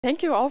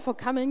Thank you all for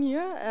coming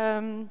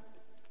here.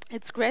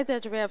 It's great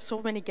that we have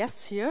so many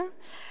guests here.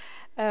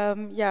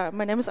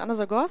 My name is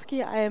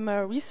Zagorski. I am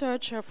a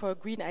researcher for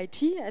Green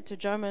IT at the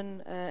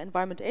German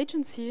Environment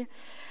Agency.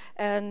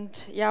 And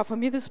for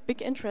me this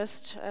big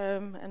interest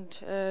so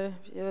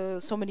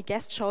many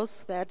guests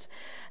shows that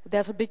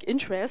there's a big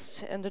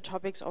interest in the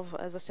topics of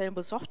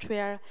sustainable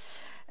software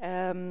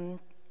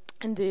in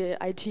the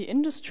IT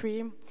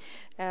industry.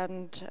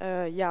 And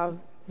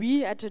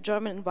we at the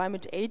German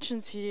Environment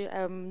Agency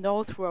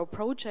know through our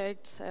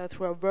projects,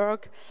 through our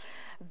work,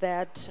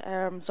 that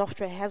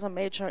software has a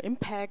major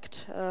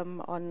impact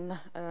on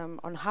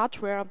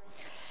hardware.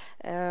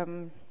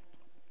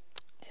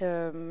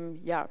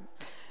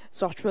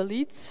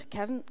 Software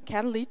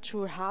can lead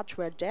to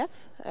hardware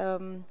death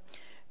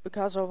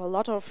because of a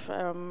lot of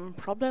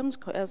problems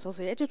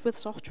associated with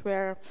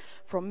software,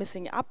 from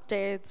missing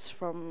updates,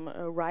 from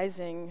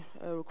rising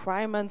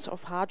requirements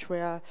of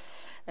hardware,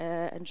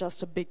 and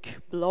just a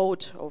big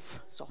load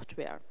of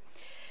software.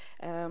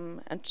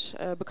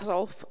 Because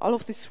of all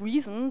of these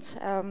reasons,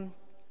 we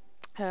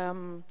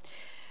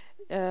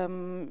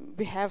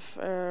have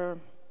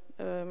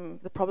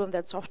the problem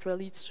that software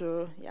leads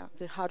to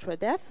the hardware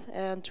death,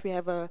 and we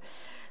have a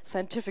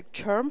scientific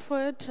term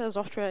for it,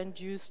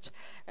 software-induced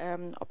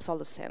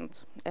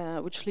obsolescence,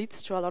 which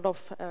leads to a lot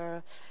of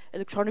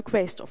electronic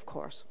waste, of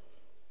course.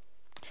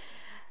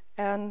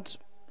 And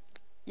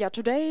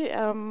today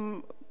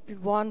we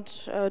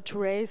want to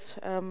raise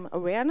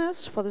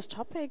awareness for this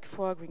topic,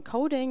 for green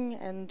coding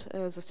and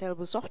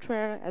sustainable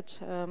software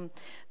at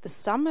the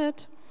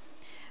summit.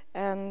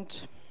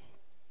 And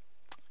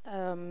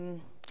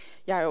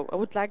I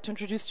would like to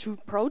introduce two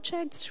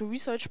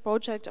research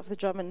projects of the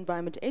German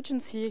Environment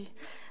Agency.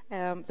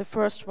 The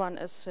first one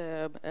is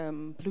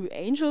Blue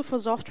Angel for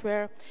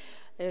software.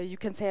 You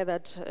can say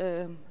that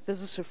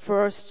this is the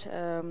first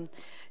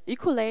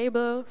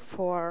ecolabel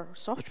for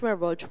software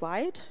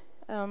worldwide.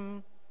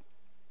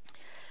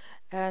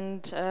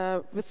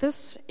 With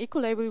this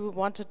ecolabel, we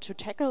wanted to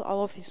tackle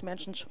all of these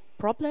mentioned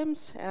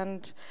problems,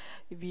 and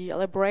we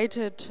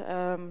elaborated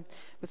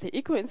with the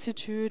Eco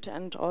Institute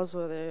and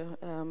also the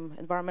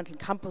Environmental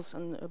Campus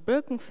in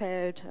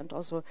Birkenfeld and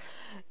also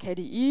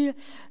KDE,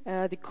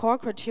 the core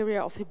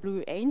criteria of the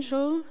Blue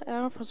Angel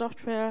for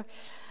software.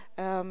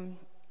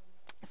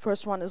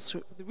 First one is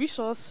the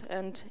resource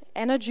and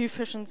energy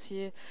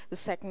efficiency. The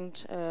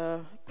second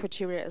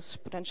criteria is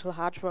potential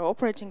hardware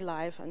operating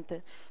life, and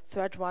the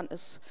third one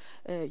is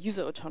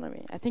user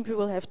autonomy. I think we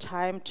will have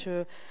time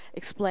to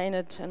explain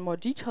it in more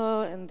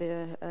detail in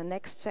the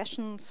next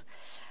sessions.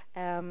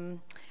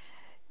 And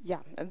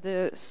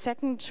the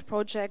second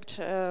project,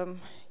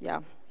 you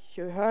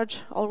heard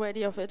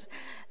already of it.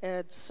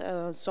 It's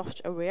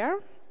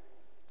SoftAWARE,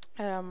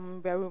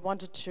 where we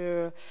wanted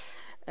to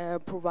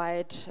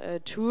provide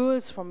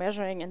tools for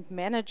measuring and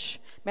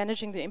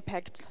managing the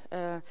impact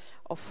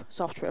of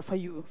software for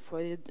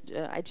the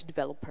IT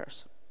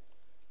developers.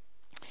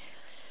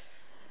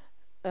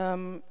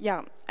 I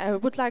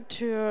would like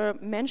to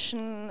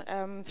mention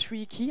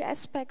three key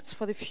aspects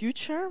for the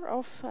future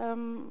of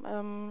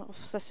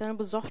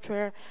sustainable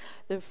software.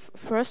 The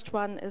first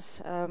one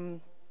is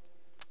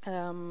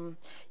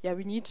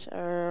we need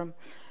to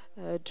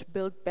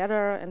build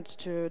better and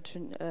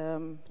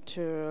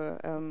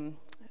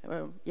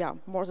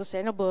more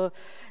sustainable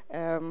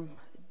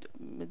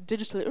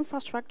digital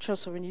infrastructure,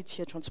 so we need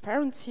here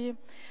transparency.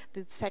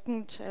 The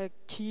second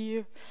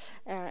key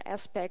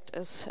aspect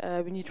is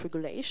we need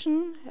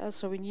regulation,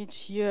 so we need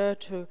here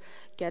to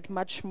get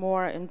much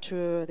more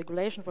into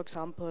regulation, for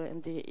example,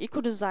 in the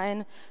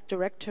eco-design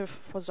directive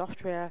for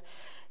software.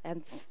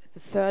 And the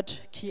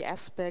third key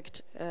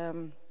aspect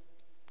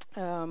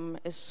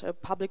is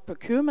public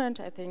procurement.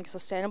 I think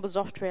sustainable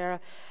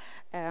software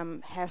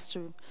has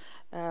to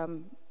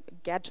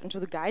get into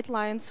the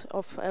guidelines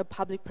of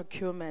public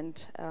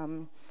procurement,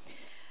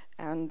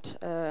 and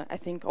I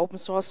think open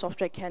source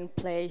software can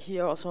play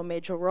here also a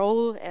major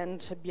role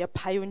and be a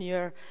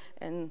pioneer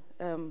in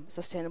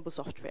sustainable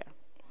software.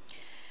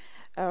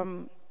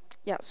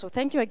 So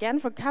thank you again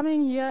for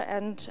coming here,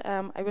 and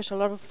I wish a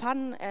lot of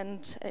fun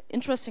and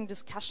interesting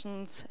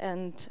discussions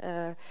and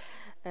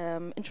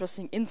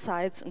interesting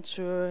insights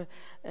into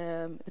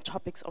the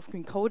topics of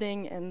green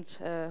coding and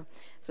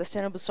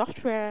sustainable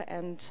software.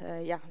 And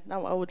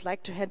now I would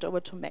like to hand over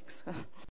to Max.